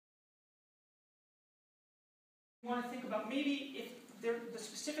You want to think about maybe if the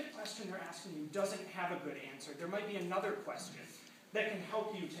specific question they're asking you doesn't have a good answer, there might be another question that can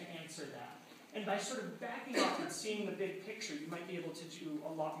help you to answer that. And by sort of backing up and seeing the big picture, you might be able to do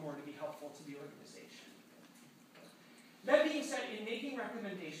a lot more to be helpful to the organization. That being said, in making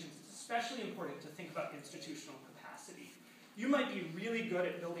recommendations, it's especially important to think about institutional capacity. You might be really good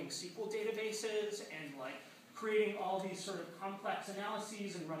at building SQL databases and creating all these sort of complex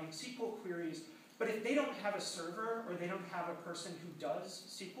analyses and running SQL queries, but if they don't have a server or they don't have a person who does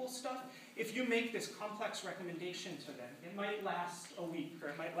SQL stuff, if you make this complex recommendation to them, it might last a week or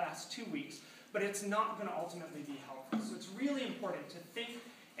it might last 2 weeks, but it's not going to ultimately be helpful. So it's really important to think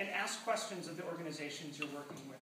and ask questions of the organizations you're working with.